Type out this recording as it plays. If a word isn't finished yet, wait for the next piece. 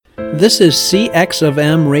This is CX of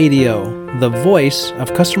M Radio, the voice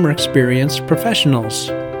of customer experience professionals.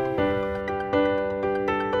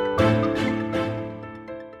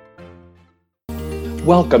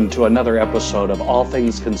 Welcome to another episode of All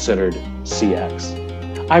Things Considered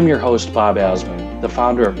CX. I'm your host, Bob Asman, the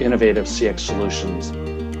founder of Innovative CX Solutions,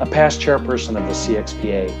 a past chairperson of the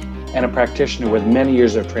CXPA, and a practitioner with many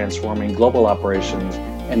years of transforming global operations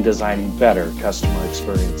and designing better customer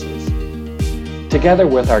experiences. Together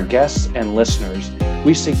with our guests and listeners,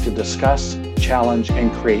 we seek to discuss, challenge,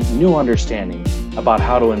 and create new understanding about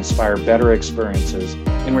how to inspire better experiences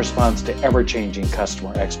in response to ever-changing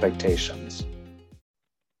customer expectations.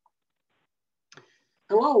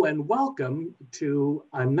 Hello and welcome to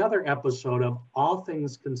another episode of All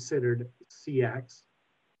Things Considered CX.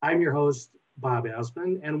 I'm your host, Bob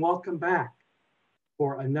Asman, and welcome back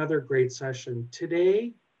for another great session.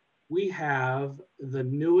 Today, we have the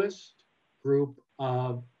newest group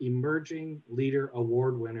of Emerging Leader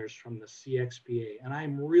Award winners from the CXPA, and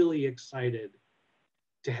I'm really excited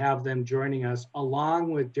to have them joining us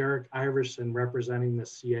along with Derek Iverson representing the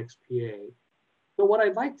CXPA. So what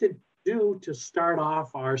I'd like to do to start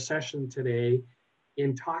off our session today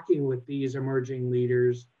in talking with these emerging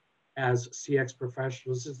leaders as CX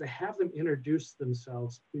professionals is to have them introduce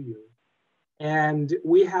themselves to you. And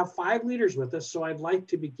we have 5 leaders with us, so I'd like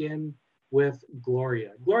to begin with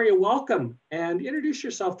Gloria. Gloria, welcome and introduce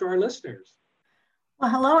yourself to our listeners. Well,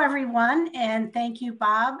 hello everyone, and thank you,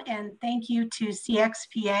 Bob, and thank you to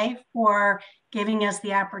CXPA for giving us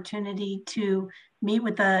the opportunity to meet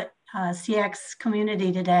with the CX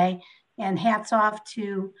community today, and hats off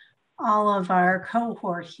to all of our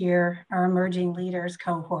cohort here, our emerging leaders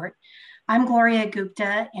cohort. I'm Gloria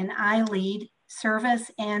Gupta, and I lead service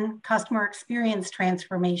and customer experience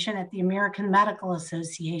transformation at the American Medical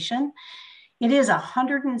Association. It is a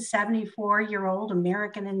 174-year-old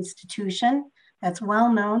American institution that's well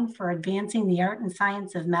known for advancing the art and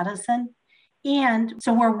science of medicine. And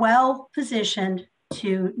so we're well positioned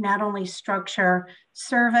to not only structure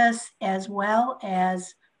service as well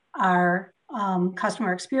as our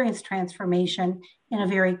customer experience transformation in a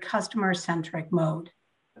very customer-centric mode.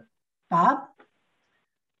 Bob?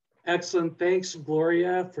 Excellent. Thanks,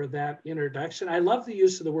 Gloria, for that introduction. I love the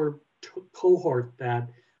use of the word cohort. That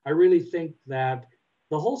I really think that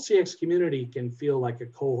the whole CX community can feel like a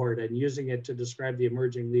cohort, and using it to describe the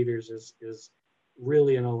emerging leaders is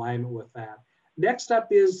really in alignment with that. Next up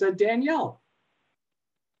is Danielle.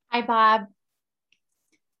 Hi, Bob.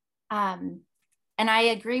 And I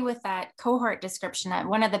agree with that cohort description.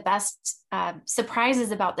 One of the best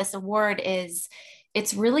surprises about this award is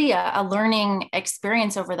it's really a learning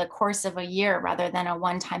experience over the course of a year rather than a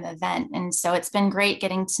one-time event. And so it's been great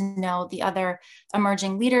getting to know the other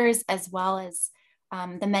emerging leaders as well as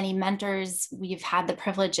the many mentors we've had the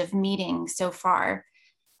privilege of meeting so far.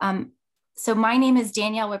 So my name is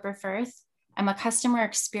Danielle Wipperfurth. I'm a customer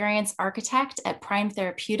experience architect at Prime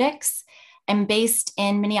Therapeutics. I'm based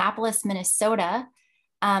in Minneapolis, Minnesota.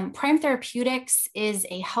 Prime Therapeutics is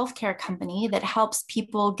a healthcare company that helps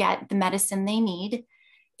people get the medicine they need.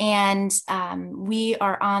 And we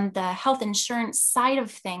are on the health insurance side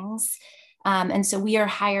of things. And so we are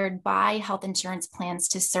hired by health insurance plans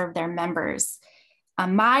to serve their members.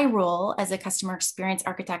 My role as a customer experience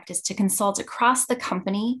architect is to consult across the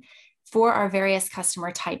company for our various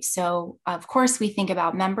customer types. So of course we think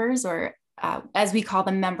about members, or as we call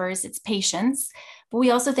them members, it's patients, but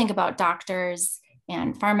we also think about doctors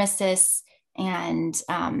and pharmacists and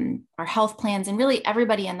our health plans and really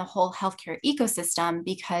everybody in the whole healthcare ecosystem,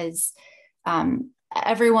 because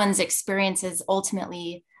everyone's experiences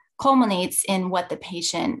ultimately culminates in what the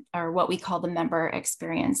patient, or what we call the member,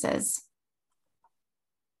 experiences.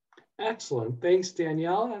 Excellent. Thanks,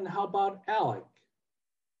 Danielle. And how about Alec?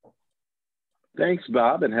 Thanks,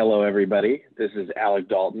 Bob, and hello, everybody. This is Alec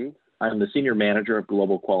Dalton. I'm the Senior Manager of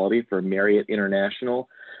Global Quality for Marriott International,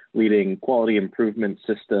 leading quality improvement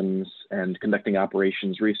systems and conducting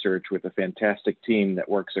operations research with a fantastic team that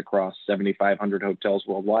works across 7,500 hotels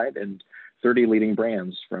worldwide and 30 leading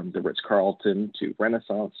brands, from the Ritz-Carlton to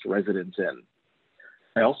Renaissance to Residence Inn.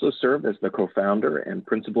 I also serve as the co-founder and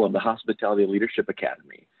principal of the Hospitality Leadership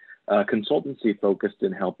Academy, a consultancy focused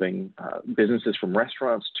in helping businesses from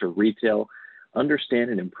restaurants to retail understand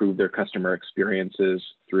and improve their customer experiences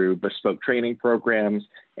through bespoke training programs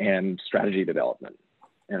and strategy development.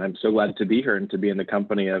 And I'm so glad to be here and to be in the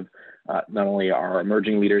company of not only our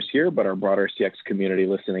emerging leaders here, but our broader CX community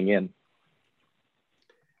listening in.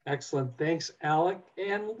 Excellent. Thanks, Alec.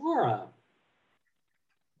 And Laura.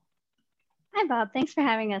 Hi, Bob. Thanks for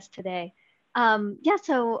having us today. Yeah,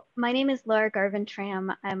 so my name is Laura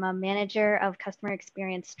Garvin-Tram. I'm a manager of customer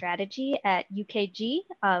experience strategy at UKG,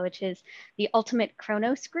 which is the Ultimate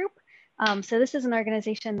Kronos Group. So this is an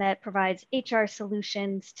organization that provides HR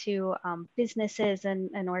solutions to businesses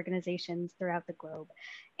and organizations throughout the globe.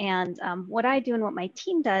 And what I do and what my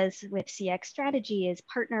team does with CX strategy is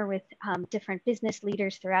partner with different business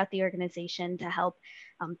leaders throughout the organization to help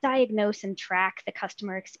diagnose and track the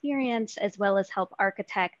customer experience, as well as help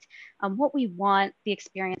architect what we want the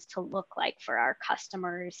experience to look like for our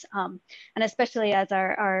customers. And especially as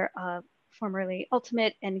our formerly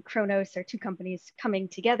Ultimate and Kronos are two companies coming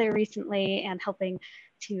together recently and helping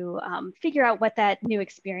to figure out what that new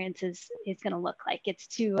experience is going to look like. It's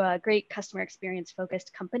two great customer experience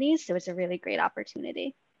focused companies, so it's a really great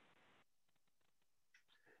opportunity.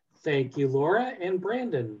 Thank you, Laura. And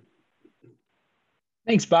Brandon.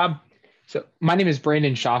 Thanks, Bob. So my name is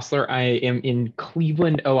Brandon Schossler. I am in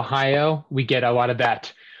Cleveland, Ohio. We get a lot of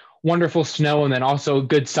that wonderful snow and then also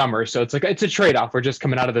good summer. So it's a trade-off. We're just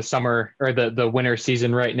coming out of the summer or the winter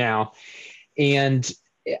season right now. And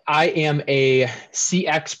I am a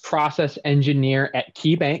CX process engineer at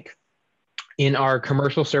KeyBank in our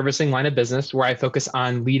commercial servicing line of business, where I focus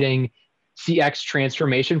on leading CX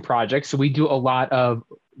transformation projects. So we do a lot of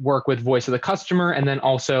work with voice of the customer, and then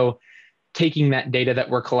also taking that data that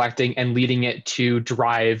we're collecting and leading it to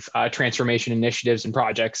drive transformation initiatives and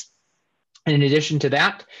projects. And in addition to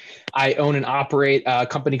that, I own and operate a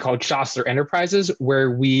company called Schossler Enterprises,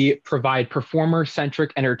 where we provide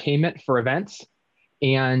performer-centric entertainment for events.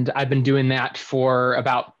 And I've been doing that for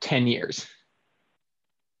about 10 years.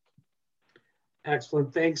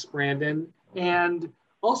 Excellent. Thanks, Brandon. And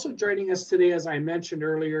also joining us today, as I mentioned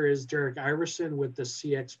earlier, is Derek Iverson with the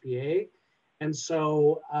CXPA. And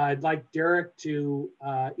so I'd like Derek to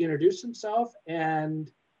introduce himself,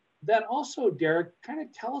 and then also, Derek, kind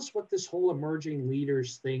of tell us what this whole emerging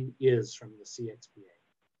leaders thing is from the CXPA.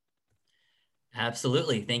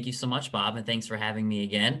 Absolutely. Thank you so much, Bob, and thanks for having me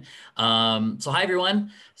again. So hi,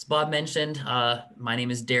 everyone. As Bob mentioned, my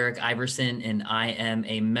name is Derek Iverson, and I am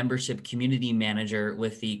a membership community manager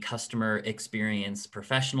with the Customer Experience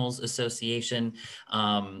Professionals Association.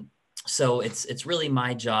 So it's really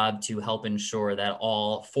my job to help ensure that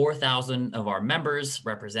all 4,000 of our members,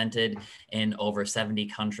 represented in over 70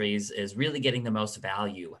 countries, is really getting the most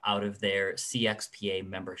value out of their CXPA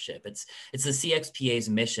membership. It's the CXPA's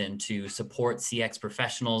mission to support CX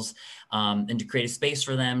professionals and to create a space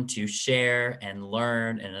for them to share and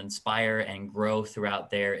learn and inspire and grow throughout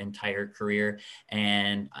their entire career.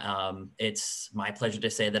 And it's my pleasure to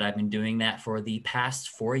say that I've been doing that for the past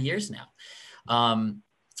 4 years now.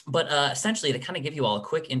 But essentially, to kind of give you all a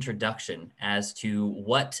quick introduction as to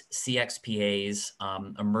what CXPA's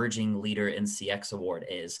Emerging Leader in CX Award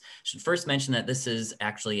is, I should first mention that this is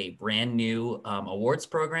actually a brand new awards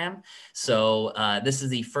program. So this is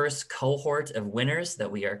the first cohort of winners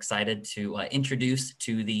that we are excited to introduce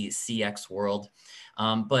to the CX world.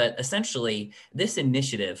 But essentially, this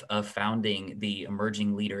initiative of founding the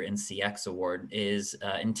Emerging Leader in CX Award is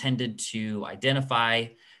intended to identify,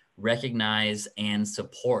 recognize, and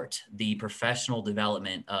support the professional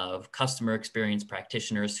development of customer experience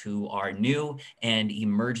practitioners who are new and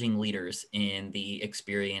emerging leaders in the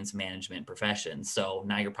experience management profession. So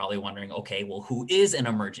now you're probably wondering, okay, well, who is an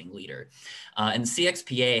emerging leader? And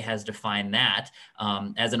CXPA has defined that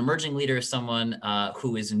as an emerging leader is someone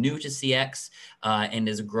who is new to CX and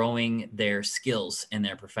is growing their skills in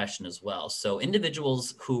their profession as well. So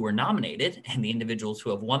individuals who were nominated and the individuals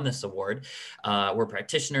who have won this award were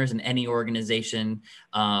practitioners in any organization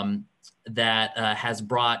that has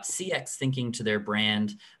brought CX thinking to their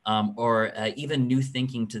brand or even new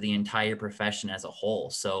thinking to the entire profession as a whole.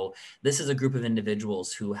 So this is a group of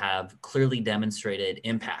individuals who have clearly demonstrated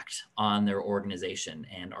impact on their organization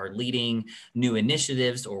and are leading new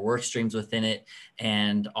initiatives or work streams within it,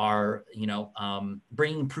 and are,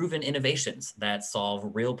 bringing proven innovations that solve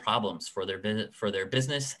real problems for their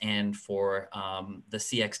business and for the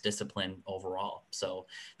CX discipline overall. So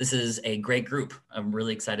this is a great group. I'm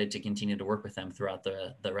really excited to continue to work with them throughout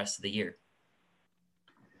the rest of the year.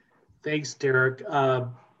 Thanks, Derek.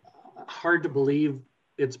 Hard to believe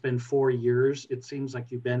it's been 4 years. It seems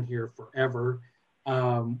like you've been here forever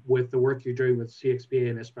with the work you're doing with CXPA,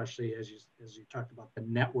 and especially as you talked about the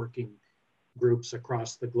networking groups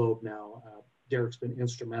across the globe now. Derek's been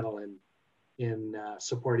instrumental in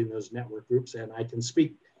supporting those network groups, and I can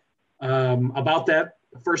speak about that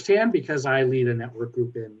firsthand because I lead a network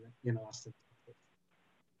group in Austin.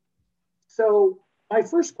 So my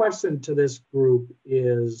first question to this group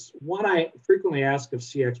is one I frequently ask of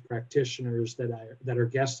CX practitioners that are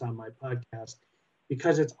guests on my podcast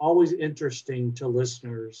because it's always interesting to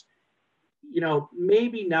listeners. You know,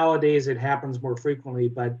 maybe nowadays it happens more frequently,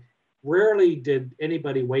 but rarely did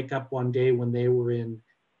anybody wake up one day when they were in,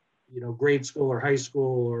 you know, grade school or high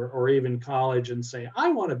school or even college and say, I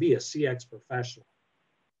want to be a CX professional.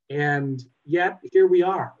 And yet here we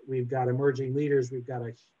are. We've got emerging leaders. We've got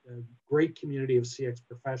a great community of CX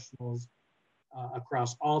professionals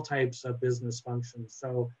across all types of business functions.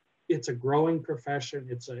 So it's a growing profession.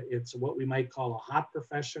 It's what we might call a hot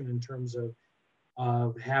profession in terms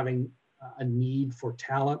of having a need for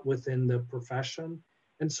talent within the profession.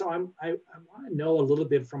 And so I want to know a little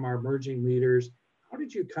bit from our emerging leaders, how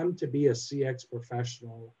did you come to be a CX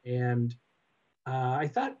professional? And I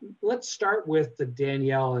thought, let's start with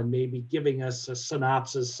Danielle and maybe giving us a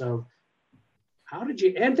synopsis of how did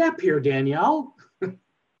you end up here, Danielle?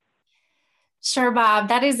 Sure, Bob.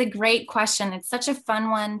 That is a great question. It's such a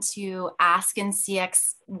fun one to ask in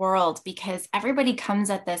CX world because everybody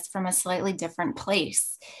comes at this from a slightly different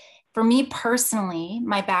place. For me personally,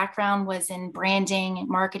 my background was in branding,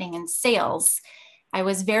 marketing, and sales. I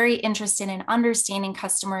was very interested in understanding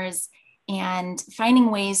customers and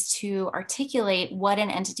finding ways to articulate what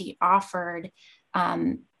an entity offered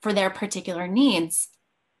for their particular needs.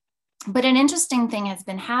 But an interesting thing has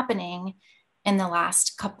been happening in the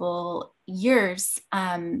last couple years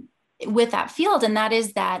with that field. And that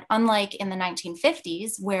is that unlike in the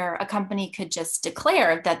 1950s, where a company could just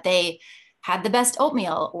declare that they had the best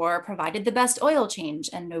oatmeal or provided the best oil change,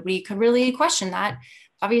 and nobody could really question that,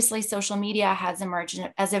 obviously social media has emerged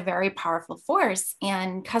as a very powerful force,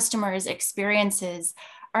 and customers' experiences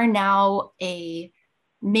are now a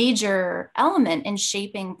major element in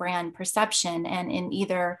shaping brand perception and in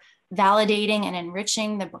either validating and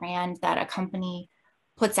enriching the brand that a company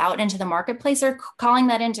puts out into the marketplace or calling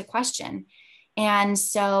that into question. And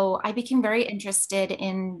so I became very interested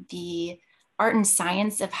in the art and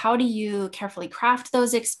science of how do you carefully craft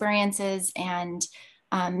those experiences and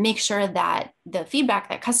make sure that the feedback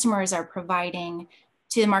that customers are providing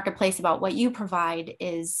to the marketplace about what you provide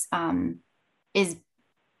is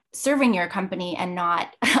serving your company and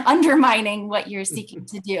not undermining what you're seeking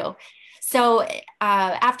to do. So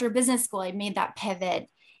after business school, I made that pivot,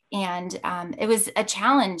 and it was a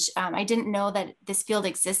challenge. I didn't know that this field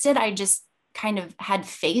existed. I just kind of had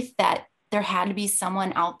faith that there had to be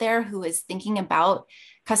someone out there who was thinking about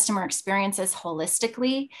customer experiences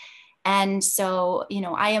holistically. And so, you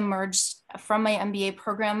know, I emerged from my MBA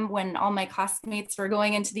program when all my classmates were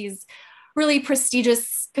going into these really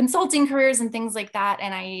prestigious consulting careers and things like that.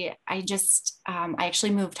 And I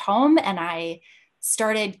actually moved home and I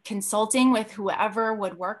started consulting with whoever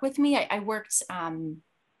would work with me. I worked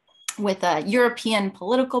with a European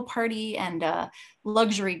political party and a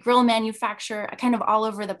luxury grill manufacturer, kind of all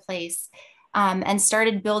over the place, and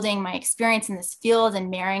started building my experience in this field and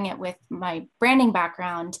marrying it with my branding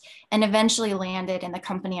background, and eventually landed in the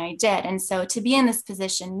company I did. And so to be in this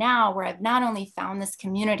position now where I've not only found this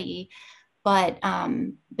community, but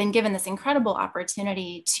been given this incredible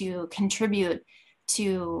opportunity to contribute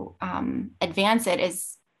to advance it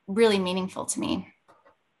is really meaningful to me.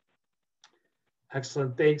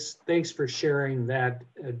 Excellent. Thanks for sharing that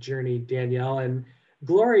journey, Danielle. And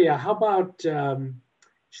Gloria, how about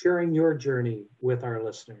sharing your journey with our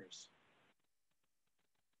listeners?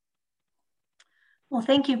 Well,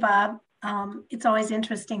 thank you, Bob. It's always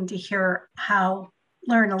interesting to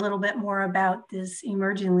learn a little bit more about this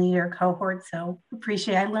emerging leader cohort. So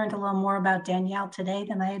I learned a little more about Danielle today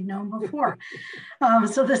than I had known before.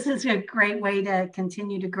 So this is a great way to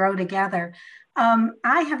continue to grow together.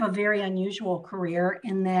 I have a very unusual career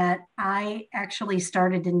in that I actually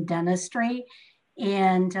started in dentistry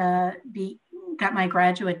and got my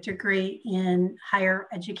graduate degree in higher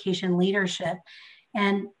education leadership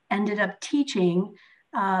and ended up teaching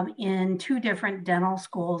in 2 different dental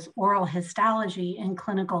schools, oral histology and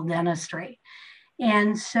clinical dentistry.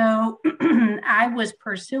 And so I was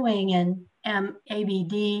pursuing an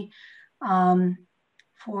MABD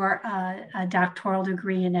for a doctoral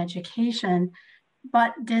degree in education,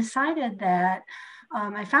 but decided that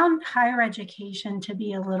I found higher education to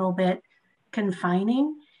be a little bit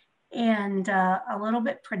confining and a little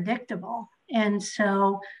bit predictable. And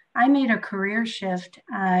so I made a career shift.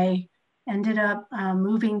 I ended up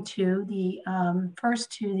moving to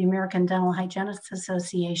first to the American Dental Hygienists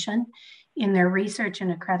Association in their research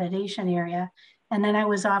and accreditation area. And then I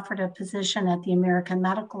was offered a position at the American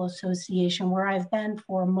Medical Association, where I've been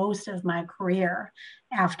for most of my career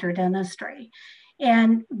after dentistry.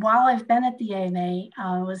 And while I've been at the AMA,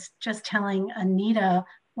 I was just telling Anita,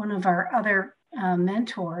 one of our other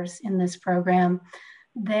mentors in this program,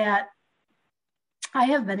 that I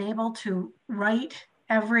have been able to write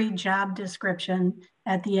every job description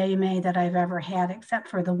at the AMA that I've ever had, except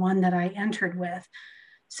for the one that I entered with.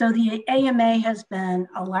 So the AMA has been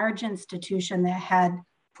a large institution that had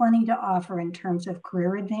plenty to offer in terms of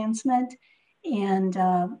career advancement. And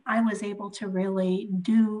I was able to really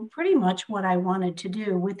do pretty much what I wanted to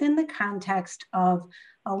do within the context of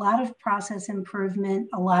a lot of process improvement,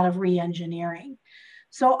 a lot of re-engineering.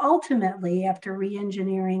 So ultimately, after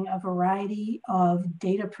re-engineering a variety of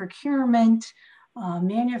data procurement,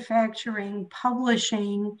 manufacturing,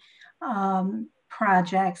 publishing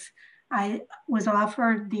projects, I was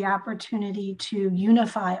offered the opportunity to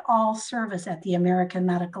unify all service at the American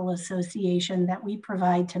Medical Association that we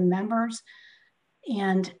provide to members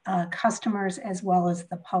and customers as well as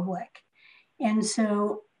the public. And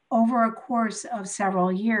so over a course of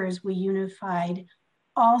several years, we unified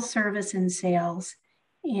all service and sales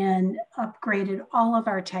and upgraded all of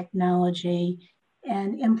our technology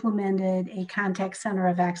and implemented a contact center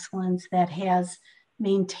of excellence that has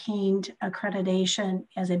maintained accreditation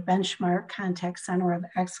as a benchmark contact center of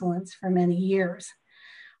excellence for many years.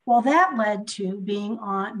 Well, that led to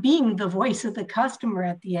being the voice of the customer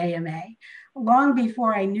at the AMA. Long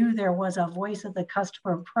before I knew there was a voice of the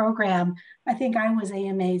customer program, I think I was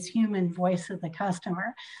AMA's human voice of the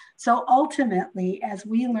customer. So ultimately, as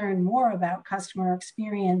we learned more about customer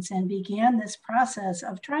experience and began this process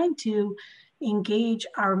of trying to engage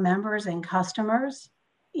our members and customers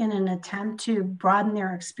in an attempt to broaden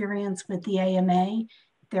their experience with the AMA,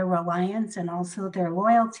 their reliance, and also their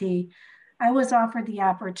loyalty, I was offered the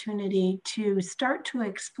opportunity to start to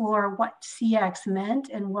explore what CX meant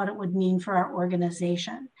and what it would mean for our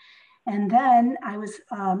organization. And then I was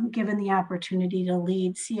given the opportunity to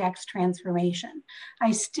lead CX transformation. I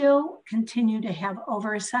still continue to have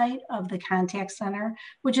oversight of the contact center,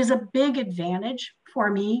 which is a big advantage for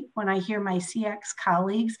me when I hear my CX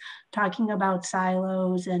colleagues talking about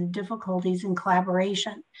silos and difficulties in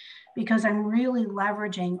collaboration, because I'm really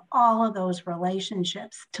leveraging all of those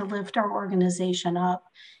relationships to lift our organization up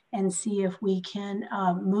and see if we can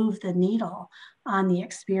move the needle on the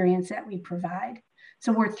experience that we provide.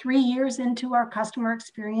 So we're 3 years into our customer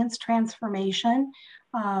experience transformation.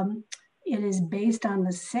 It is based on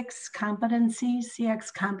the 6 competencies,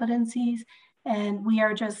 CX competencies, and we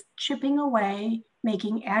are just chipping away,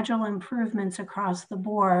 making agile improvements across the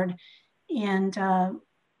board. And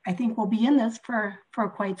I think we'll be in this for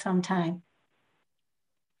quite some time.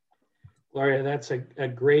 Gloria, that's a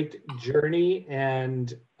great journey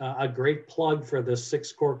and a great plug for the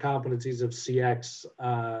 6 core competencies of CX,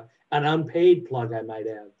 an unpaid plug, I might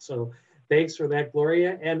add. So thanks for that,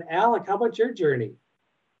 Gloria. And Alec, how about your journey?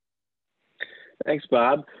 Thanks,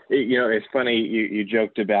 Bob. It's funny, you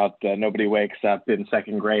joked about nobody wakes up in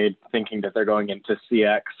 2nd grade thinking that they're going into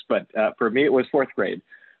CX, but for me, it was 4th grade.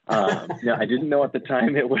 I didn't know at the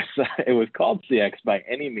time it was called CX by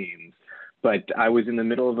any means, but I was in the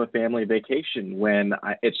middle of a family vacation when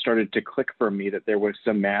it started to click for me that there was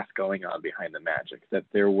some math going on behind the magic, that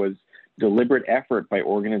there was deliberate effort by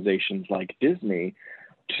organizations like Disney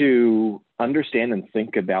to understand and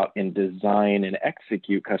think about and design and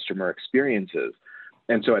execute customer experiences.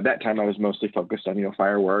 And so at that time, I was mostly focused on,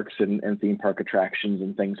 fireworks and theme park attractions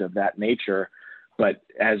and things of that nature. But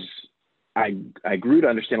as I grew to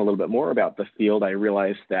understand a little bit more about the field, I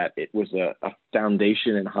realized that it was a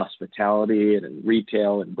foundation in hospitality and in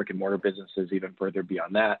retail and brick and mortar businesses, even further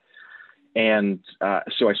beyond that. And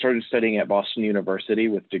so I started studying at Boston University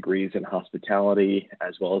with degrees in hospitality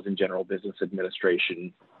as well as in general business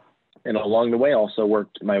administration. And along the way, also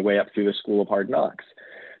worked my way up through the School of Hard Knocks,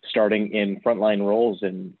 starting in frontline roles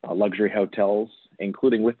in luxury hotels,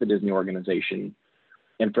 including with the Disney organization.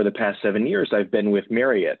 And for the past 7 years, I've been with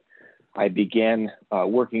Marriott. I began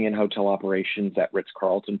working in hotel operations at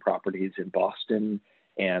Ritz-Carlton properties in Boston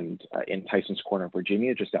and in Tysons Corner,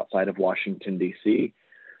 Virginia, just outside of Washington, D.C.,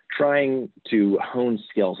 trying to hone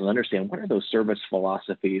skills and understand what are those service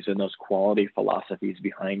philosophies and those quality philosophies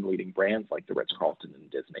behind leading brands like the Ritz-Carlton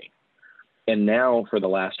and Disney. And now for the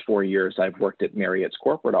last 4 years, I've worked at Marriott's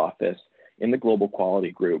corporate office in the Global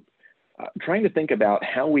Quality Group, trying to think about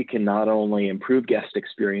how we can not only improve guest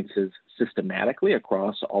experiences systematically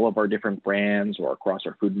across all of our different brands or across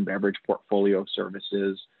our food and beverage portfolio of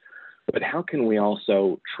services, but how can we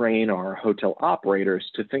also train our hotel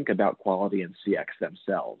operators to think about quality and CX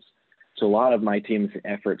themselves? So a lot of my team's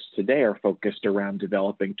efforts today are focused around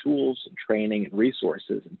developing tools and training and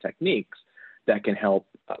resources and techniques that can help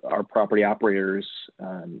our property operators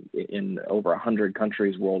in over 100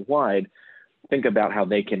 countries worldwide think about how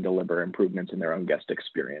they can deliver improvements in their own guest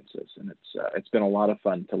experiences. And it's been a lot of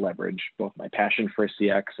fun to leverage both my passion for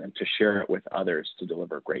CX and to share it with others to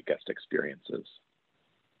deliver great guest experiences.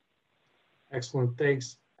 Excellent,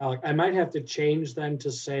 thanks, Alec. I might have to change then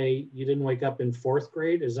to say you didn't wake up in 4th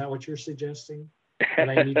grade. Is that what you're suggesting that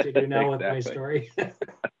I need to do now with my story?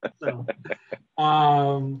 So,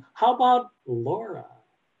 how about Laura?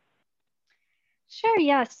 Sure,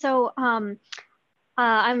 yeah. So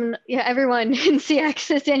everyone in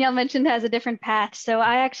CX, as Danielle mentioned, has a different path. So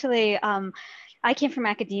I actually, I came from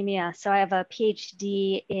academia. So I have a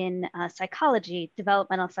PhD in psychology,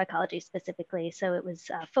 developmental psychology specifically. So it was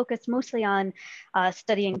focused mostly on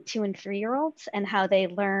studying 2- and 3-year-olds and how they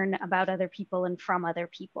learn about other people and from other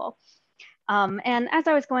people. And as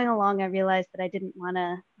I was going along, I realized that I didn't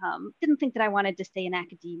think that I wanted to stay in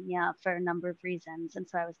academia for a number of reasons. And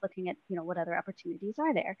so I was looking at, what other opportunities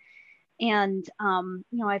are there. And,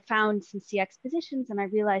 I found some CX positions and I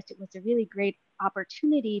realized it was a really great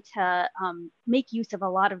opportunity to make use of a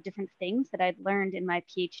lot of different things that I'd learned in my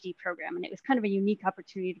PhD program. And it was kind of a unique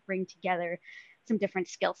opportunity to bring together some different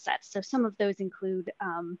skill sets. So some of those include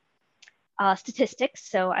statistics.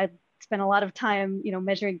 So I spent a lot of time,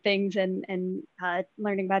 measuring things and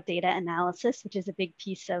learning about data analysis, which is a big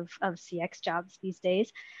piece of CX jobs these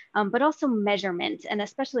days, but also measurement, and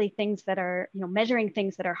especially things that are, measuring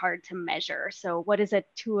things that are hard to measure. So what is a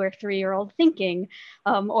 2- or 3-year-old thinking,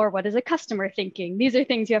 or what is a customer thinking? These are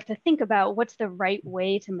things you have to think about. What's the right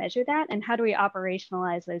way to measure that? And how do we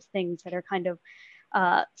operationalize those things that are kind of,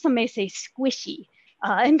 some may say squishy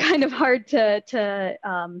and kind of hard to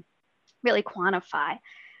really quantify?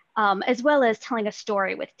 As well as telling a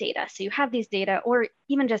story with data. So you have these data, or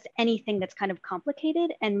even just anything that's kind of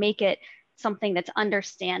complicated, and make it something that's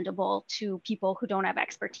understandable to people who don't have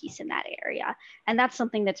expertise in that area. And that's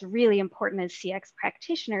something that's really important as CX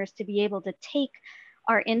practitioners, to be able to take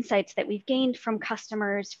our insights that we've gained from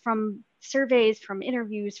customers, from surveys, from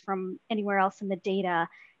interviews, from anywhere else in the data,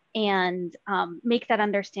 and make that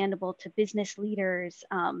understandable to business leaders,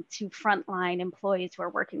 to frontline employees who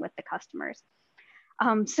are working with the customers.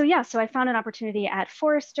 So I found an opportunity at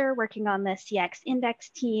Forrester working on the CX index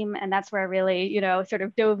team. And that's where I really, sort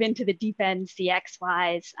of dove into the deep end CX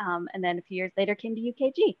wise. And then a few years later came to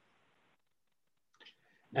UKG.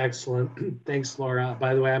 Excellent. Thanks, Laura.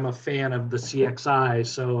 By the way, I'm a fan of the CXI.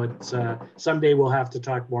 So it's someday we'll have to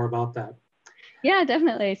talk more about that. Yeah,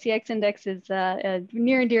 definitely. CX index is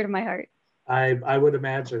near and dear to my heart. I would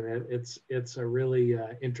imagine it. It's a really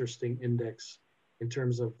interesting index in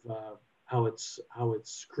terms of how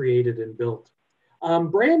it's created and built.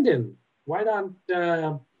 Brandon, why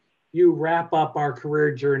don't you wrap up our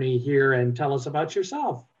career journey here and tell us about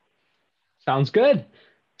yourself? Sounds good.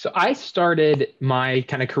 So I started my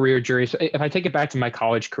kind of career journey. So if I take it back to my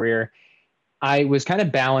college career, I was kind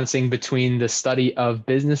of balancing between the study of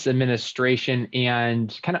business administration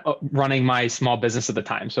and kind of running my small business at the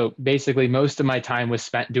time. So basically most of my time was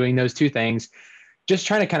spent doing those two things, just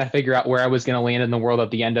trying to kind of figure out where I was going to land in the world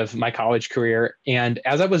at the end of my college career. And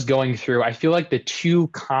as I was going through, I feel like the two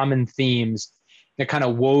common themes that kind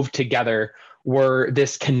of wove together were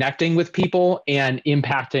this connecting with people and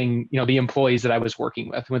impacting, the employees that I was working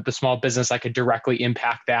with. With the small business, I could directly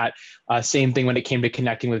impact that. Same thing when it came to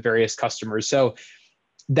connecting with various customers. So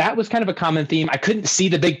that was kind of a common theme. I couldn't see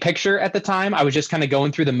the big picture at the time. I was just kind of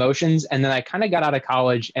going through the motions. And then I kind of got out of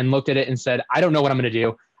college and looked at it and said, I don't know what I'm going to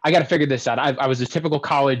do. I got to figure this out. I was a typical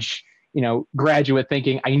college, graduate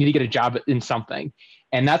thinking I need to get a job in something.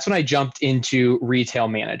 And that's when I jumped into retail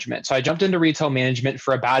management. So I jumped into retail management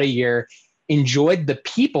for about a year, enjoyed the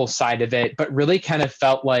people side of it, but really kind of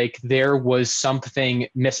felt like there was something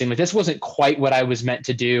missing. Like this wasn't quite what I was meant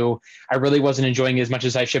to do. I really wasn't enjoying it as much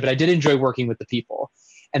as I should, but I did enjoy working with the people.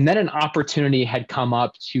 And then an opportunity had come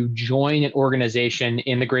up to join an organization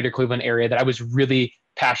in the greater Cleveland area that I was really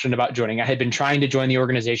passionate about joining. I had been trying to join the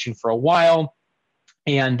organization for a while,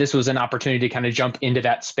 and this was an opportunity to kind of jump into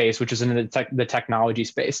that space, which is in the technology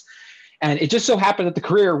space. And it just so happened that the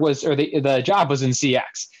career was, or the job was in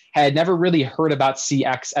CX. I had never really heard about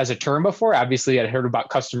CX as a term before. Obviously, I'd heard about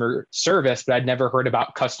customer service, but I'd never heard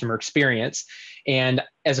about customer experience. And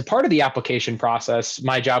as a part of the application process,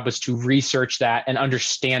 my job was to research that and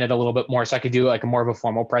understand it a little bit more so I could do like a more of a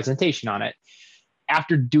formal presentation on it.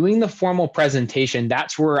 After doing the formal presentation,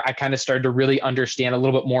 that's where I kind of started to really understand a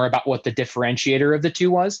little bit more about what the differentiator of the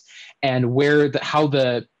two was and how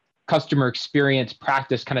the customer experience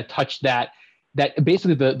practice kind of touched that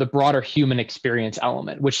basically the broader human experience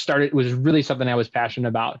element, which was really something I was passionate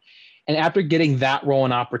about. And after getting that role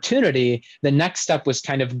and opportunity, the next step was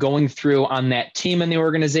kind of going through on that team in the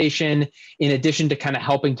organization, in addition to kind of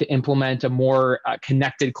helping to implement a more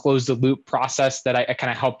connected, closed the loop process that I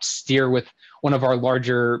kind of helped steer with one of our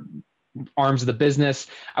larger arms of the business.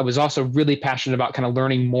 I was also really passionate about kind of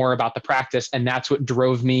learning more about the practice. And that's what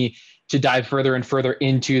drove me to dive further and further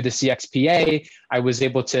into the CXPA. I was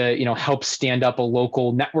able to, help stand up a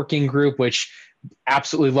local networking group, which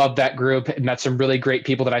absolutely loved that group, and met some really great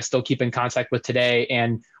people that I still keep in contact with today,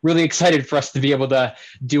 and really excited for us to be able to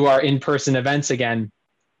do our in-person events again.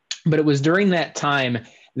 But it was during that time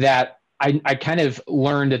that I kind of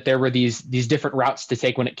learned that there were these different routes to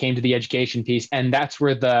take when it came to the education piece. And that's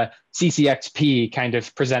where the CCXP kind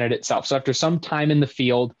of presented itself. So after some time in the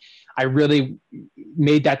field, I really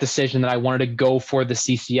made that decision that I wanted to go for the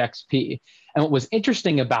CCXP. And what was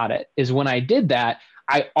interesting about it is when I did that,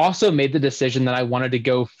 I also made the decision that I wanted to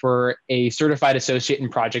go for a certified associate in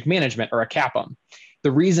project management, or a CAPM.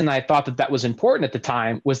 The reason I thought that was important at the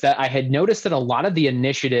time was that I had noticed that a lot of the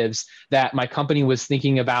initiatives that my company was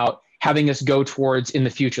thinking about having us go towards in the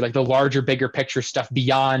future, like the larger, bigger picture stuff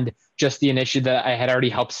beyond just the initiative that I had already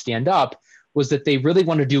helped stand up, was that they really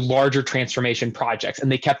wanted to do larger transformation projects.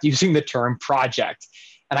 And they kept using the term project.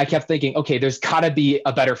 And I kept thinking, okay, there's got to be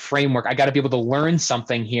a better framework. I got to be able to learn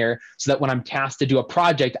something here so that when I'm tasked to do a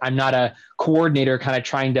project, I'm not a coordinator kind of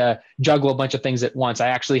trying to juggle a bunch of things at once. I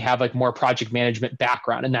actually have like more project management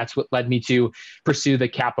background. And that's what led me to pursue the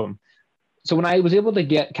CAPM. So when I was able to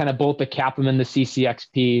get kind of both the CAPM and the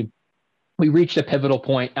CCXP, we reached a pivotal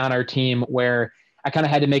point on our team where I kind of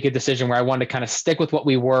had to make a decision where I wanted to kind of stick with what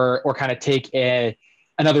we were, or kind of take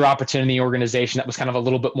another opportunity in the organization that was kind of a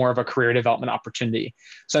little bit more of a career development opportunity.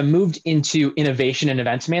 So I moved into innovation and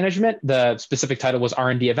events management. The specific title was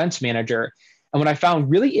R&D events manager. And what I found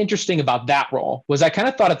really interesting about that role was I kind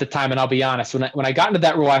of thought at the time, and I'll be honest, when I got into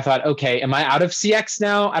that role, I thought, okay, am I out of CX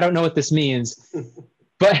now? I don't know what this means.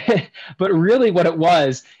 But really what it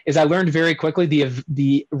was is I learned very quickly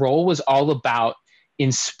the role was all about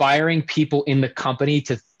inspiring people in the company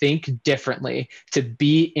to think differently, to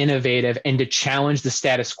be innovative, and to challenge the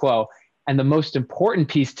status quo. And the most important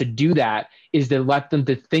piece to do that is to let them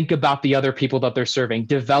to think about the other people that they're serving,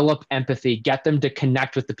 develop empathy, get them to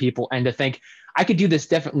connect with the people, and to think, I could do this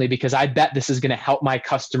differently because I bet this is going to help my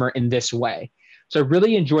customer in this way. So I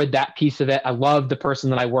really enjoyed that piece of it. I loved the person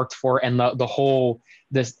that I worked for and the whole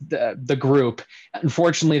the group.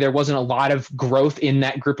 Unfortunately, there wasn't a lot of growth in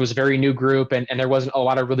that group. It was a very new group, and there wasn't a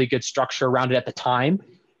lot of really good structure around it at the time.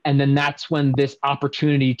 And then that's when this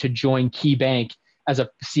opportunity to join KeyBank as a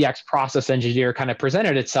CX process engineer kind of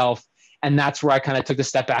presented itself. And that's where I kind of took a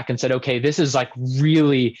step back and said, okay, this is like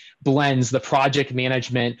really blends the project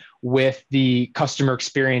management with the customer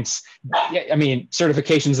experience,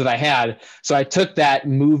 certifications that I had. So I took that,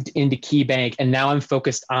 moved into KeyBank, and now I'm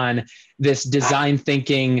focused on this design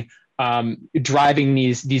thinking, driving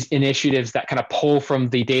these initiatives that kind of pull from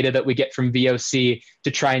the data that we get from VOC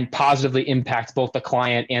to try and positively impact both the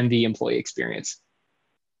client and the employee experience.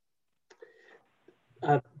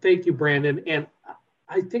 Thank you, Brandon. And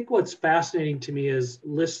I think what's fascinating to me is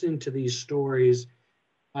listening to these stories,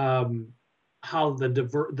 how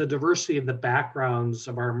the diversity of the backgrounds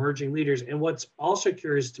of our emerging leaders. And what's also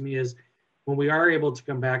curious to me is when we are able to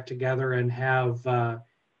come back together and have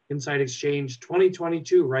Insight Exchange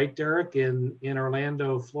 2022, right, Derek, in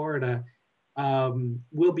Orlando, Florida,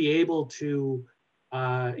 we'll be able to,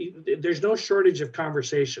 there's no shortage of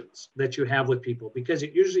conversations that you have with people, because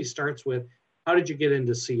it usually starts with, how did you get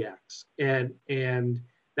into CX? And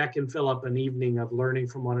that can fill up an evening of learning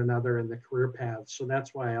from one another and the career paths. So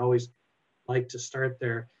that's why I always like to start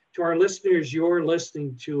there. To our listeners, you're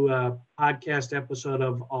listening to a podcast episode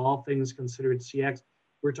of All Things Considered CX.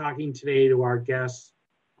 We're talking today to our guests,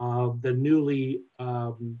 the newly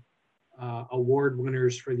award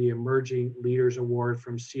winners for the Emerging Leaders Award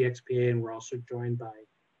from CXPA. And we're also joined by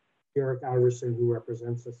Derek Iverson, who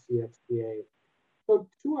represents the CXPA. So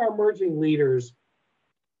to our emerging leaders,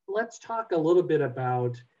 let's talk a little bit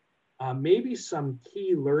about maybe some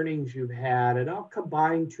key learnings you've had, and I'll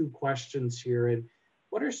combine two questions here. And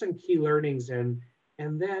what are some key learnings and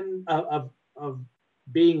then of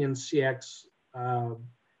being in CX,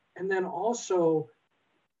 and then also,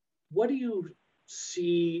 what do you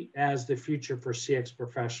see as the future for CX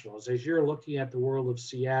professionals as you're looking at the world of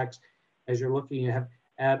CX, as you're looking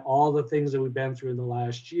at all the things that we've been through in the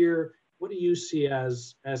last year? What do you see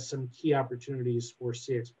as some key opportunities for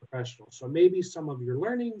CX professionals? So maybe some of your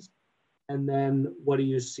learnings, and then what do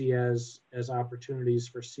you see as opportunities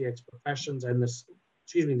for CX professions and the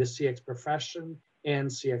CX profession and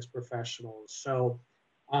CX professionals? So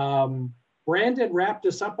Brandon wrapped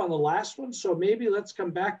us up on the last one, so maybe let's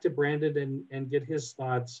come back to Brandon and get his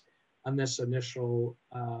thoughts on this initial,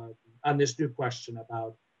 on this new question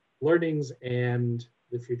about learnings and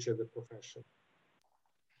the future of the profession.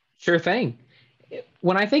 Sure thing.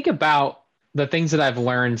 When I think about the things that I've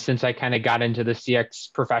learned since I kind of got into the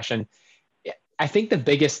CX profession, I think the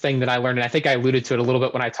biggest thing that I learned, and I think I alluded to it a little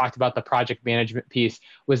bit when I talked about the project management piece,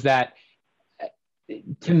 was that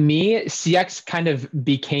to me, CX kind of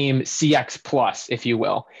became CX plus, if you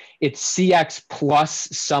will. It's CX plus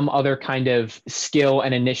some other kind of skill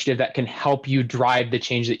and initiative that can help you drive the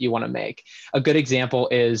change that you want to make. A good example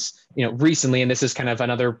is, recently, and this is kind of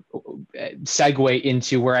another segue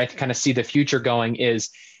into where I kind of see the future going, is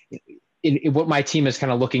in what my team is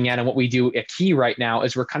kind of looking at and what we do at Key right now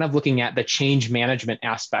is we're kind of looking at the change management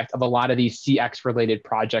aspect of a lot of these CX related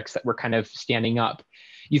projects that we're kind of standing up.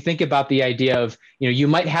 You think about the idea of, you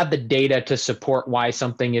might have the data to support why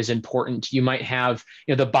something is important. You might have,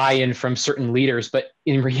 the buy-in from certain leaders, but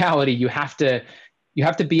in reality, you have to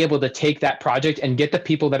be able to take that project and get the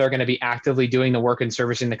people that are going to be actively doing the work and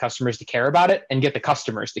servicing the customers to care about it and get the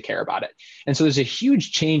customers to care about it. And so there's a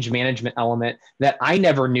huge change management element that I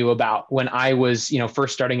never knew about when I was,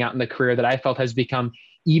 first starting out in the career that I felt has become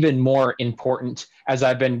even more important as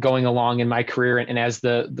I've been going along in my career and as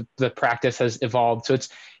the practice has evolved. So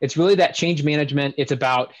it's really that change management. It's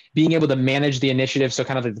about being able to manage the initiative. So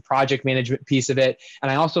kind of like the project management piece of it.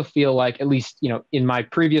 And I also feel like, at least, in my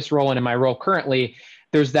previous role and in my role currently,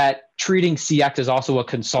 there's that treating CX as also a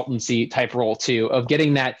consultancy type role too, of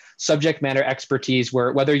getting that subject matter expertise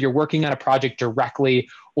where whether you're working on a project directly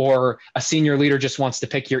or a senior leader just wants to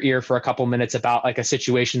pick your ear for a couple minutes about like a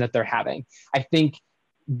situation that they're having. I think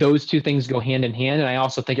those two things go hand in hand. And I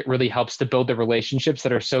also think it really helps to build the relationships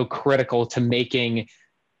that are so critical to making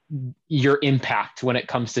your impact when it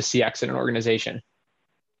comes to CX in an organization.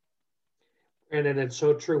 And it's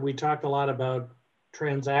so true. We talk a lot about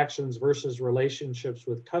transactions versus relationships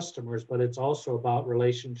with customers, but it's also about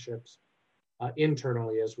relationships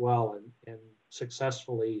internally as well, and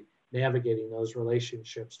successfully navigating those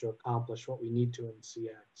relationships to accomplish what we need to in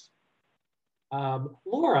CX.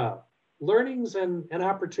 Laura, learnings and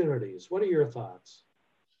opportunities. What are your thoughts?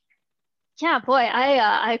 Yeah, boy,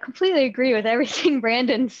 I completely agree with everything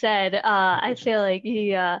Brandon said. I feel like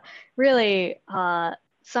he really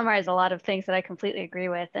summarized a lot of things that I completely agree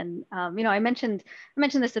with. And I mentioned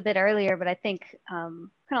this a bit earlier, but I think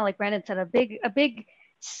kind of like Brandon said, a big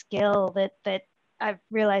skill that I've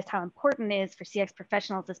realized how important it is for CX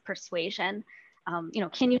professionals is persuasion.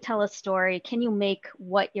 Can you tell a story? Can you make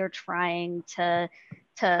what you're trying to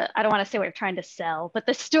I don't want to say what you're trying to sell, but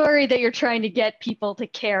the story that you're trying to get people to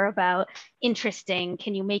care about interesting?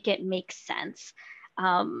 Can you make it make sense?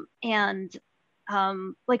 Like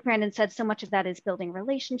Brandon said, so much of that is building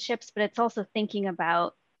relationships, but it's also thinking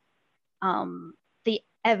about the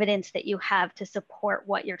evidence that you have to support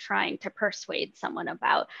what you're trying to persuade someone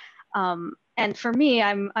about. And for me,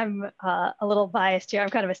 I'm a little biased here. I'm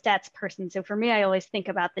kind of a stats person. So for me, I always think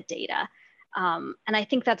about the data. And I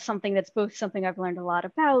think that's something that's both something I've learned a lot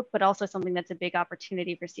about, but also something that's a big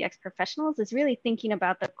opportunity for CX professionals, is really thinking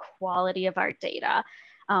about the quality of our data.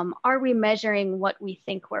 Are we measuring what we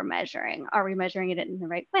think we're measuring? Are we measuring it in the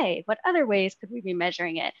right way? What other ways could we be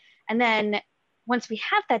measuring it? And then once we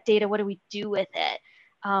have that data, what do we do with it?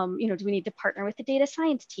 Do we need to partner with the data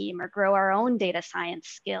science team or grow our own data science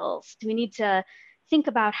skills? Do we need to think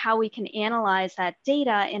about how we can analyze that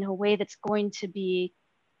data in a way that's going to be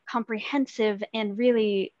comprehensive and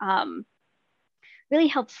really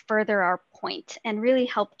help further our point and really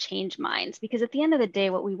help change minds? Because at the end of the day,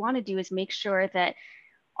 what we want to do is make sure that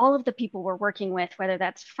all of the people we're working with, whether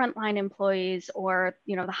that's frontline employees or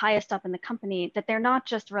the highest up in the company, that they're not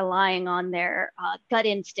just relying on their gut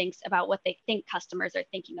instincts about what they think customers are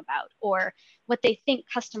thinking about, or what they think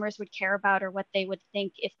customers would care about, or what they would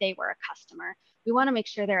think if they were a customer. We want to make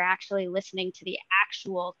sure they're actually listening to the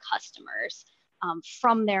actual customers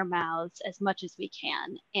from their mouths as much as we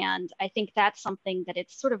can. And I think that's something that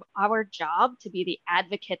it's sort of our job to be the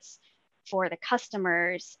advocates for the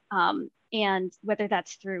customers, and whether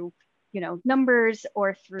that's through numbers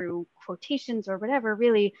or through quotations or whatever,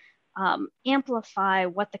 really amplify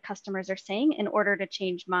what the customers are saying in order to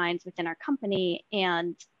change minds within our company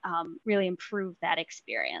and really improve that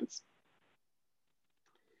experience.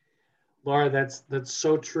 Laura, that's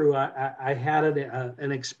so true. I had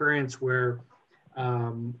an experience where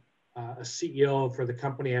a CEO for the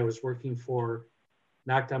company I was working for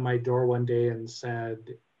knocked on my door one day and said,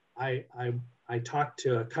 I talked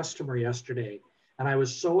to a customer yesterday, and I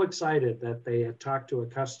was so excited that they had talked to a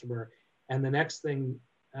customer. And the next thing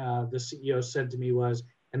the CEO said to me was,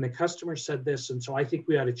 and the customer said this, and so I think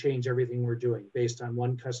we ought to change everything we're doing based on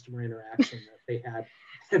one customer interaction that they had.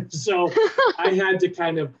 And so I had to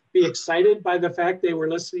kind of be excited by the fact they were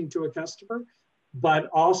listening to a customer, but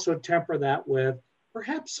also temper that with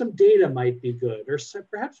perhaps some data might be good, or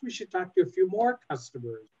perhaps we should talk to a few more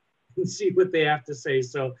customers and see what they have to say.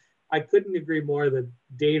 So I couldn't agree more that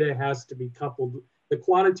data has to be coupled. The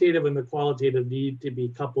quantitative and the qualitative need to be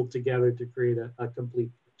coupled together to create a complete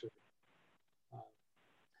picture.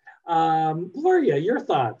 Gloria, your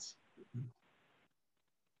thoughts?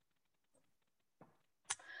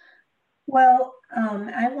 Well,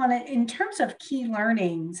 I want to, in terms of key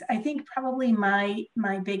learnings, I think probably my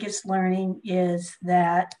biggest learning is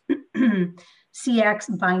that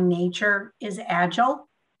CX by nature is agile.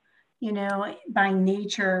 You know, by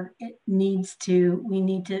nature, we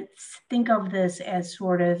need to think of this as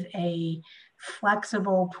sort of a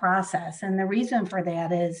flexible process. And the reason for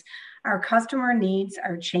that is our customer needs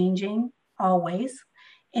are changing always.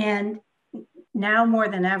 And now more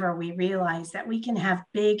than ever, we realize that we can have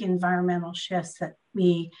big environmental shifts that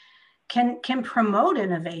we can promote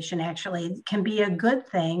innovation. Actually, it can be a good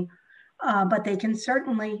thing, but they can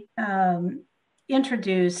certainly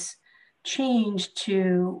introduce change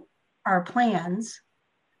to our plans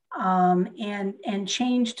and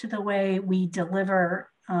change to the way we deliver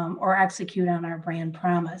or execute on our brand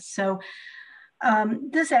promise. So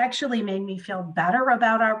this actually made me feel better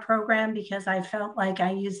about our program because I felt like I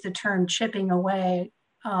used the term chipping away,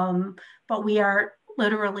 but we are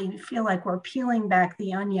literally feel like we're peeling back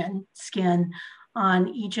the onion skin on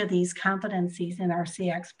each of these competencies in our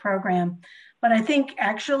CX program. But I think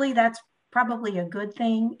actually that's probably a good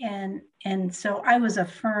thing. And so I was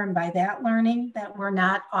affirmed by that learning that we're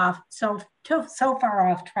not off so far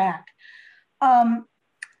off track.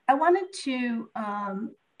 I wanted to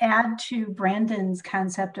add to Brandon's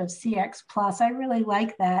concept of CX Plus. I really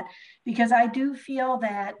like that because I do feel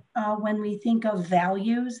that when we think of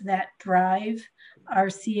values that drive our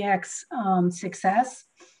CX success,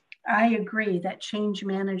 I agree that change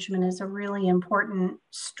management is a really important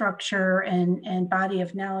structure and body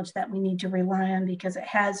of knowledge that we need to rely on because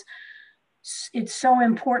it's so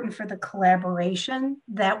important for the collaboration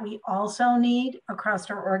that we also need across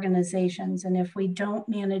our organizations. And if we don't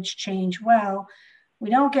manage change well, we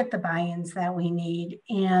don't get the buy-ins that we need.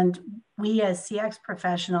 And we as CX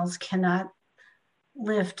professionals cannot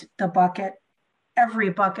lift the bucket, every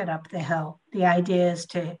bucket up the hill. The idea is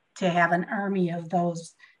to have an army of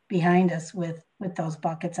those behind us with those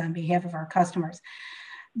buckets on behalf of our customers.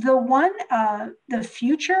 The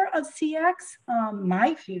future of CX,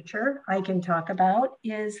 my future I can talk about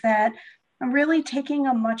is that I'm really taking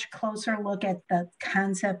a much closer look at the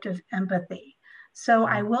concept of empathy. So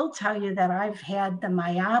I will tell you that I've had the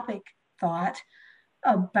myopic thought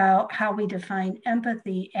about how we define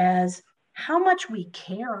empathy as how much we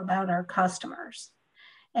care about our customers.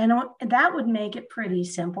 And that would make it pretty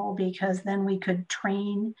simple because then we could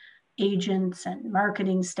train agents and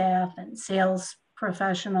marketing staff and sales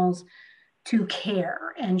professionals to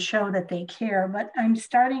care and show that they care. But I'm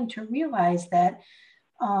starting to realize that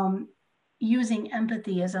using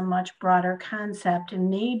empathy is a much broader concept and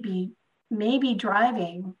maybe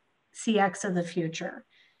driving CX of the future.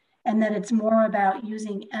 And that it's more about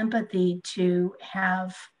using empathy to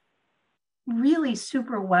have really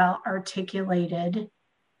super well articulated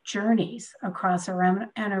journeys across our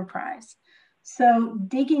enterprise. So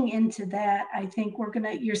digging into that, I think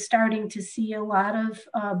you're starting to see a lot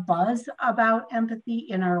of buzz about empathy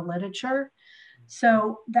in our literature.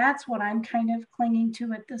 So that's what I'm kind of clinging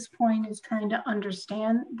to at this point is trying to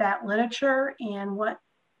understand that literature and what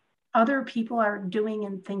other people are doing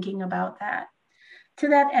and thinking about that. To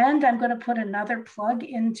that end, I'm going to put another plug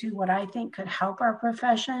into what I think could help our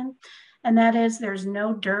profession. And that is there's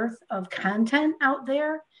no dearth of content out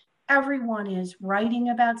there. Everyone is writing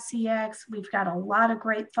about CX. We've got a lot of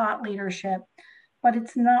great thought leadership, but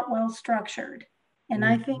it's not well structured. And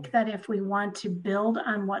I think that if we want to build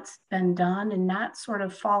on what's been done and not sort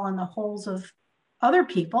of fall in the holes of other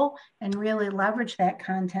people and really leverage that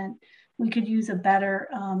content, we could use a better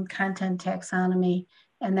content taxonomy,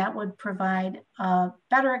 and that would provide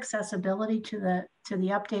better accessibility to the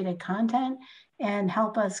updated content and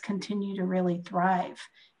help us continue to really thrive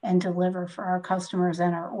and deliver for our customers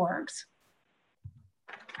and our orgs.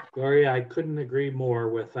 Gloria, I couldn't agree more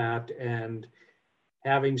with that. And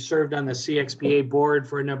having served on the CXPA board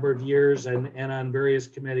for a number of years and on various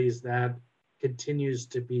committees, that continues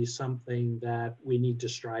to be something that we need to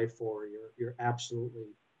strive for. You're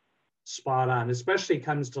absolutely spot on, especially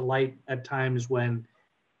comes to light at times when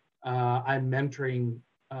I'm mentoring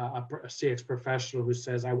a CX professional who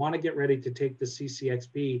says, I want to get ready to take the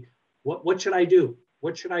CCXP. What should I do?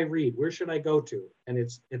 What should I read? Where should I go to? And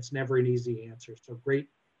it's never an easy answer. So great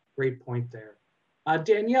point there.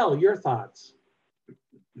 Danielle, your thoughts?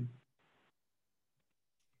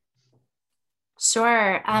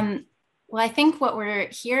 Sure. Well, I think what we're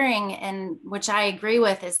hearing, and which I agree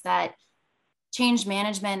with, is that change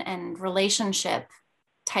management and relationship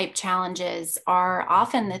type challenges are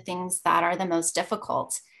often the things that are the most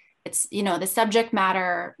difficult. It's, the subject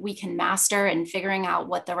matter we can master and figuring out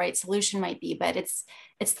what the right solution might be, but it's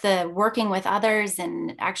the working with others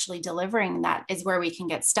and actually delivering that is where we can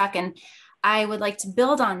get stuck. And I would like to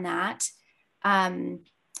build on that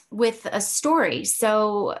with a story.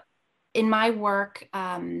 So in my work,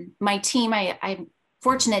 my team, I'm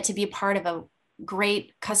fortunate to be part of a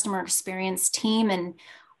great customer experience team, and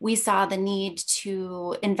we saw the need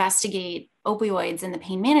to investigate opioids in the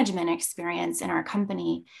pain management experience in our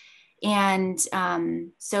company. And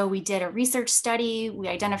so we did a research study. We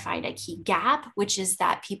identified a key gap, which is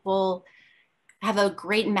that people have a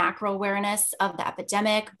great macro awareness of the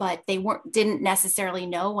epidemic, but they didn't necessarily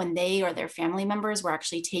know when they or their family members were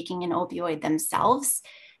actually taking an opioid themselves,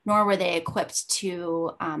 nor were they equipped to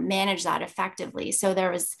manage that effectively. So there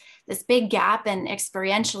was this big gap, and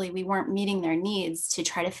experientially, we weren't meeting their needs to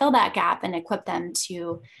try to fill that gap and equip them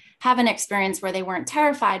to have an experience where they weren't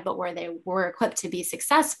terrified, but where they were equipped to be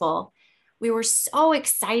successful. We were so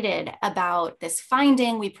excited about this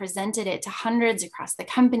finding. We presented it to hundreds across the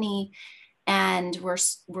company, and we're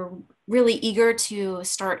really eager to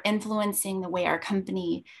start influencing the way our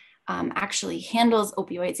company actually handles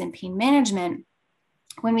opioids and pain management,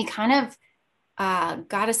 when we kind of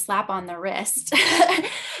got a slap on the wrist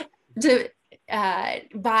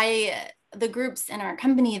by the groups in our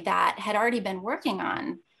company that had already been working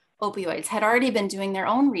on opioids, had already been doing their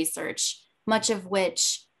own research, much of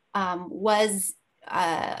which was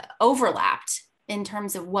overlapped in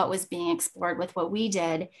terms of what was being explored with what we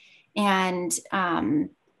did. And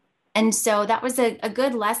so that was a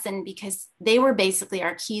good lesson, because they were basically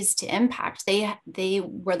our keys to impact. They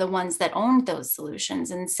were the ones that owned those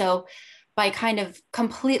solutions. And so by kind of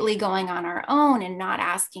completely going on our own and not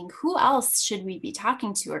asking who else should we be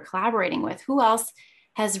talking to or collaborating with, who else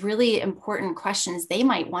has really important questions they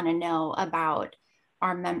might want to know about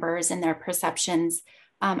our members and their perceptions,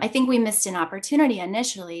 I think we missed an opportunity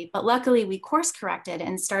initially, but luckily we course corrected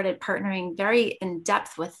and started partnering very in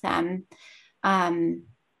depth with them,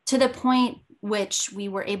 to the point which we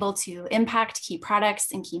were able to impact key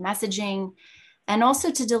products and key messaging, and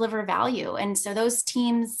also to deliver value. And so those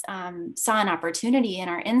teams saw an opportunity in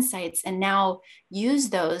our insights and now use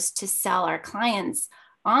those to sell our clients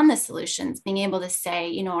on the solutions, being able to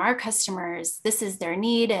say, our customers, this is their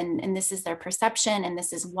need and this is their perception, and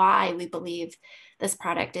this is why we believe this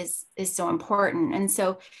product is so important. And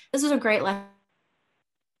so this was a great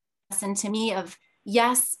lesson to me of,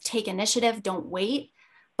 yes, take initiative, don't wait,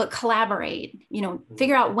 but collaborate,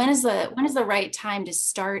 figure out when is the right time to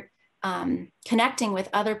start connecting with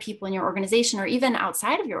other people in your organization, or even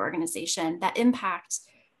outside of your organization, that impact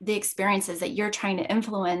the experiences that you're trying to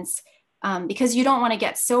influence, because you don't want to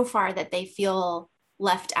get so far that they feel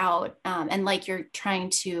left out and like you're trying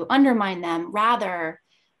to undermine them. Rather,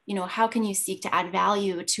 how can you seek to add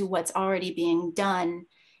value to what's already being done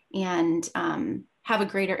and have a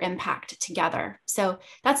greater impact together? So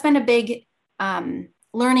that's been a big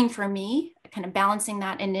learning for me, kind of balancing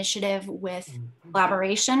that initiative with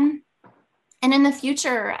collaboration. And in the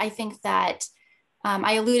future, I think that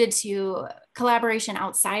I alluded to collaboration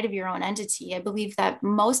outside of your own entity. I believe that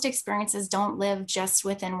most experiences don't live just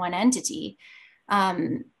within one entity.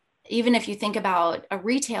 Even if you think about a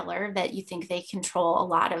retailer that you think they control a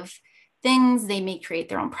lot of things, they may create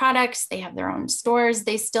their own products, they have their own stores,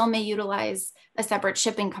 they still may utilize a separate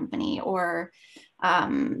shipping company or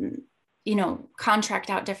contract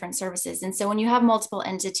out different services. And so when you have multiple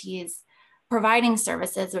entities providing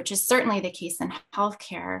services, which is certainly the case in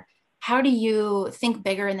healthcare, how do you think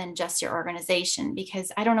bigger than just your organization?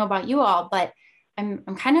 Because I don't know about you all, but I'm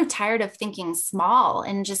kind of tired of thinking small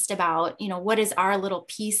and just about, what is our little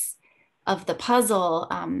piece of the puzzle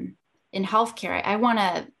in healthcare. I want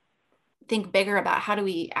to think bigger about how do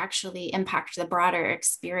we actually impact the broader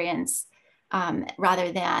experience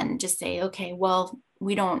rather than just say, okay, well,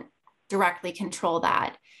 we don't directly control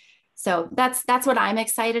that. So that's what I'm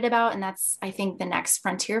excited about. And that's, I think, the next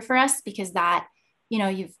frontier for us, because that,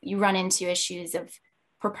 you run into issues of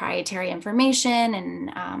proprietary information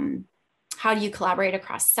and how do you collaborate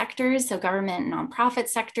across sectors? So government and nonprofit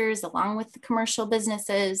sectors, along with the commercial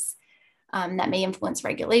businesses that may influence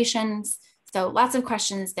regulations. So lots of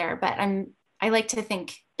questions there, but I like to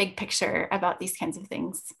think big picture about these kinds of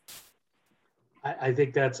things. I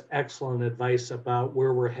think that's excellent advice about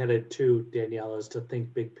where we're headed to, Danielle, is to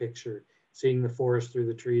think big picture. Seeing the forest through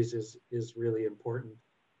the trees is really important.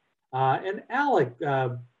 And Alec,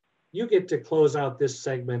 you get to close out this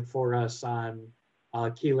segment for us on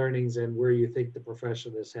key learnings and where you think the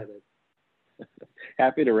profession is headed.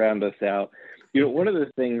 Happy to round us out. You know, one of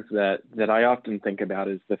the things that I often think about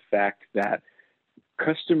is the fact that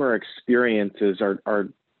customer experiences are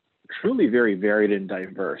truly very varied and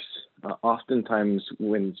diverse. Oftentimes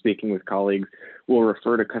when speaking with colleagues, we'll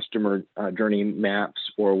refer to customer journey maps,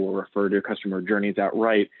 or we'll refer to customer journeys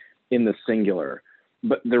outright in the singular.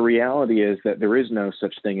 But the reality is that there is no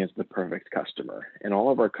such thing as the perfect customer. And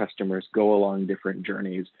all of our customers go along different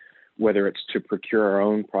journeys, whether it's to procure our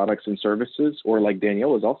own products and services, or like Danielle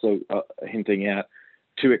was also hinting at,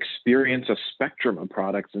 to experience a spectrum of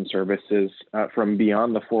products and services from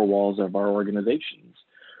beyond the four walls of our organizations.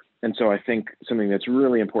 And so I think something that's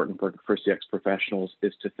really important for CX professionals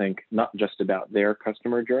is to think not just about their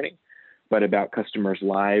customer journey, but about customers'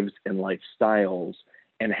 lives and lifestyles,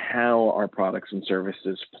 and how our products and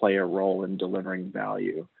services play a role in delivering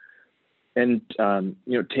value. And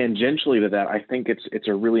tangentially to that, I think it's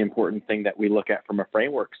a really important thing that we look at from a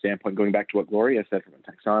framework standpoint, going back to what Gloria said, from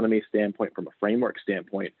a taxonomy standpoint, from a framework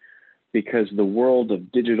standpoint, because the world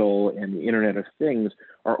of digital and the Internet of Things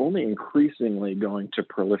are only increasingly going to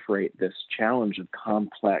proliferate this challenge of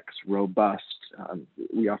complex, robust,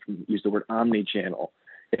 we often use the word omni-channel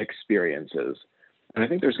experiences. And I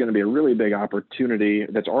think there's going to be a really big opportunity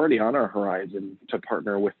that's already on our horizon to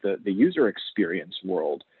partner with the user experience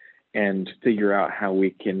world and figure out how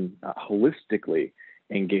we can holistically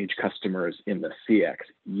engage customers in the CX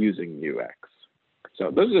using UX. So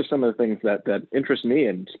those are some of the things that interest me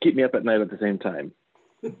and keep me up at night at the same time.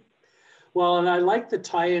 Well, and I like the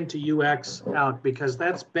tie into UX out, because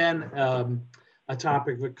that's been a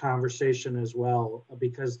topic of conversation as well,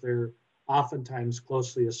 because they're oftentimes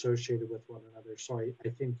closely associated with one another. So I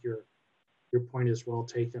think your point is well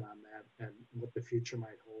taken on that and what the future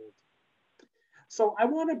might hold. So I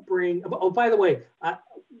want to bring, oh, by the way,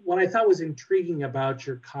 what I thought was intriguing about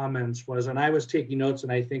your comments was, and I was taking notes,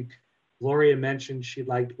 and I think Gloria mentioned she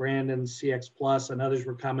liked Brandon's CX Plus, and others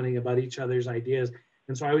were commenting about each other's ideas.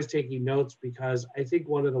 And so I was taking notes because I think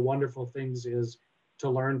one of the wonderful things is to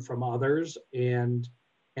learn from others, and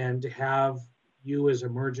to have you as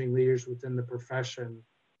emerging leaders within the profession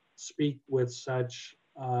speak with such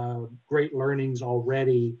great learnings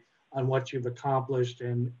already on what you've accomplished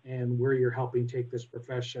and where you're helping take this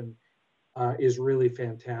profession is really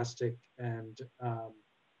fantastic. And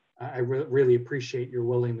I really appreciate your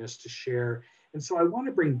willingness to share. And so I want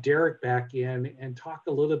to bring Derek back in and talk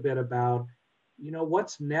a little bit about,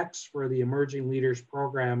 what's next for the Emerging Leaders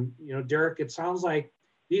Program. Derek, it sounds like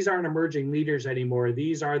these aren't emerging leaders anymore.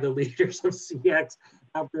 These are the leaders of CX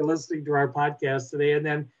after listening to our podcast today. And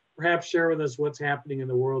then perhaps share with us what's happening in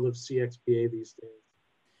the world of CXPA these days.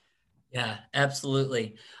 Yeah,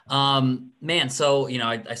 absolutely. Man, so,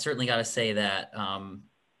 I certainly got to say that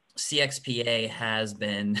CXPA has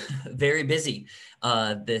been very busy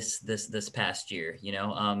this past year.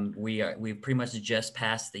 We've pretty much just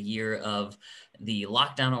passed the year of the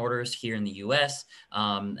lockdown orders here in the U.S.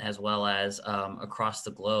 As well as across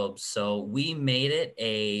the globe. So we made it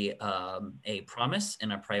a promise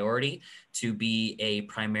and a priority to be a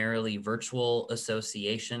primarily virtual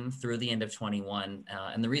association through the end of 21.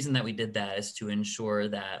 And the reason that we did that is to ensure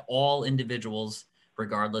that all individuals,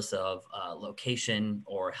 regardless of location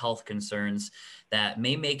or health concerns that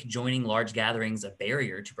may make joining large gatherings a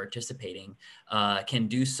barrier to participating, can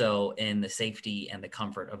do so in the safety and the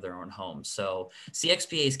comfort of their own homes. So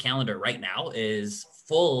CXPA's calendar right now is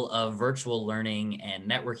full of virtual learning and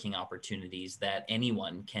networking opportunities that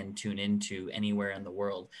anyone can tune into anywhere in the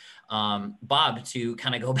world. Bob, to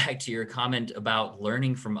kind of go back to your comment about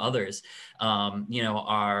learning from others,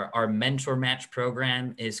 our Mentor Match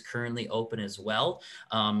program is currently open as well.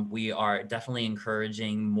 We are definitely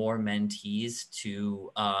encouraging more mentees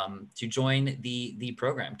to join the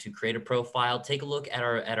program, to create a profile, take a look at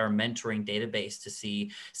our mentoring database to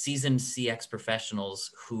see seasoned CX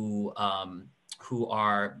professionals who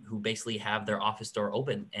basically have their office door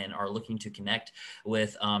open and are looking to connect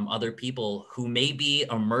with other people who may be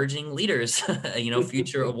emerging leaders,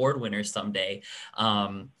 future award winners someday.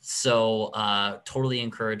 So totally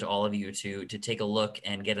encourage all of you to take a look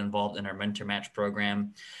and get involved in our Mentor Match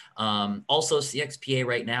program. Also, CXPA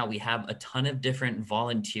right now, we have a ton of different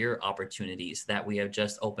volunteer opportunities that we have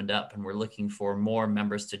just opened up, and we're looking for more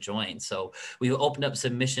members to join. So we've opened up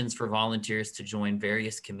submissions for volunteers to join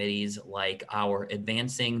various committees like our our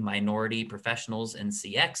Advancing Minority Professionals in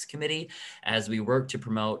CX committee as we work to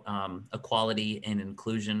promote equality and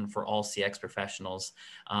inclusion for all CX professionals.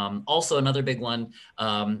 Also, another big one,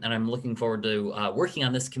 and I'm looking forward to working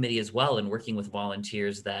on this committee as well and working with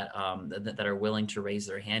volunteers that are willing to raise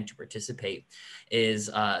their hand to participate, is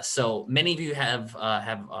so many of you have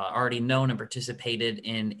already known and participated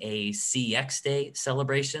in a CX Day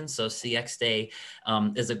celebration. So CX Day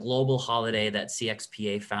is a global holiday that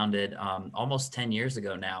CXPA founded almost 10 years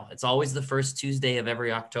ago now. It's always the first Tuesday of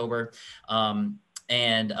every October.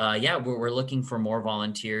 We're looking for more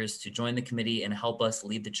volunteers to join the committee and help us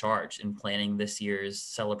lead the charge in planning this year's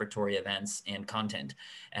celebratory events and content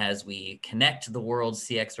as we connect the world's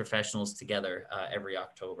CX professionals together every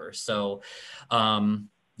October. So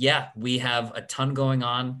we have a ton going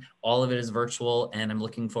on. All of it is virtual, and I'm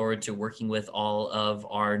looking forward to working with all of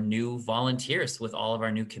our new volunteers, with all of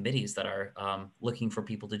our new committees that are looking for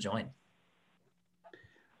people to join.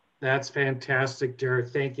 That's fantastic, Derek.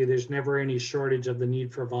 Thank you. There's never any shortage of the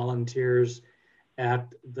need for volunteers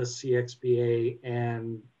at the CXPA,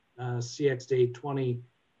 and CX Day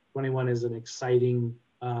 2021 is an exciting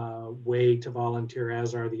way to volunteer,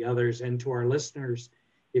 as are the others. And to our listeners,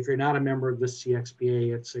 if you're not a member of the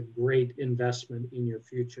CXPA, it's a great investment in your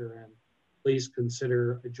future, and please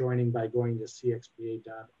consider joining by going to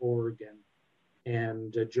cxpa.org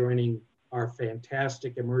and joining our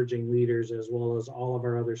fantastic emerging leaders, as well as all of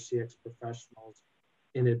our other CX professionals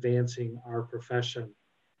in advancing our profession.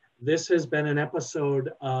 This has been an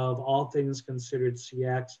episode of All Things Considered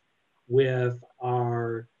CX with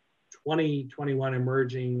our 2021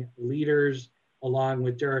 emerging leaders, along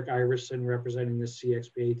with Derek Iverson representing the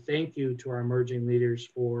CXPA. Thank you to our emerging leaders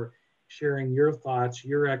for sharing your thoughts,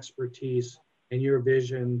 your expertise, and your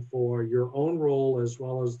vision for your own role, as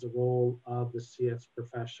well as the role of the CX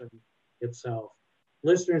profession itself.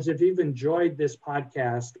 Listeners, if you've enjoyed this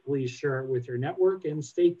podcast, please share it with your network and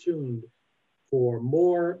stay tuned for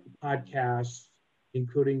more podcasts,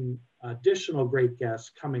 including additional great guests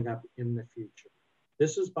coming up in the future.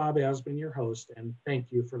 This is Bob Asman, your host, and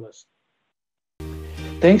thank you for listening.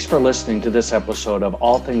 Thanks for listening to this episode of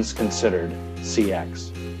All Things Considered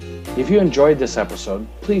CX. If you enjoyed this episode,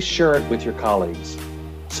 please share it with your colleagues.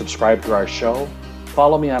 Subscribe to our show,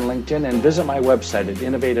 follow me on LinkedIn, and visit my website at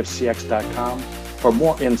innovativecx.com for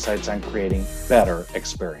more insights on creating better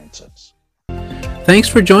experiences. Thanks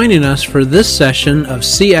for joining us for this session of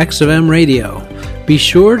CX of M Radio. Be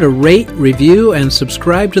sure to rate, review, and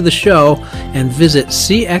subscribe to the show, and visit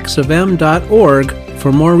cxofm.org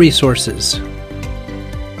for more resources.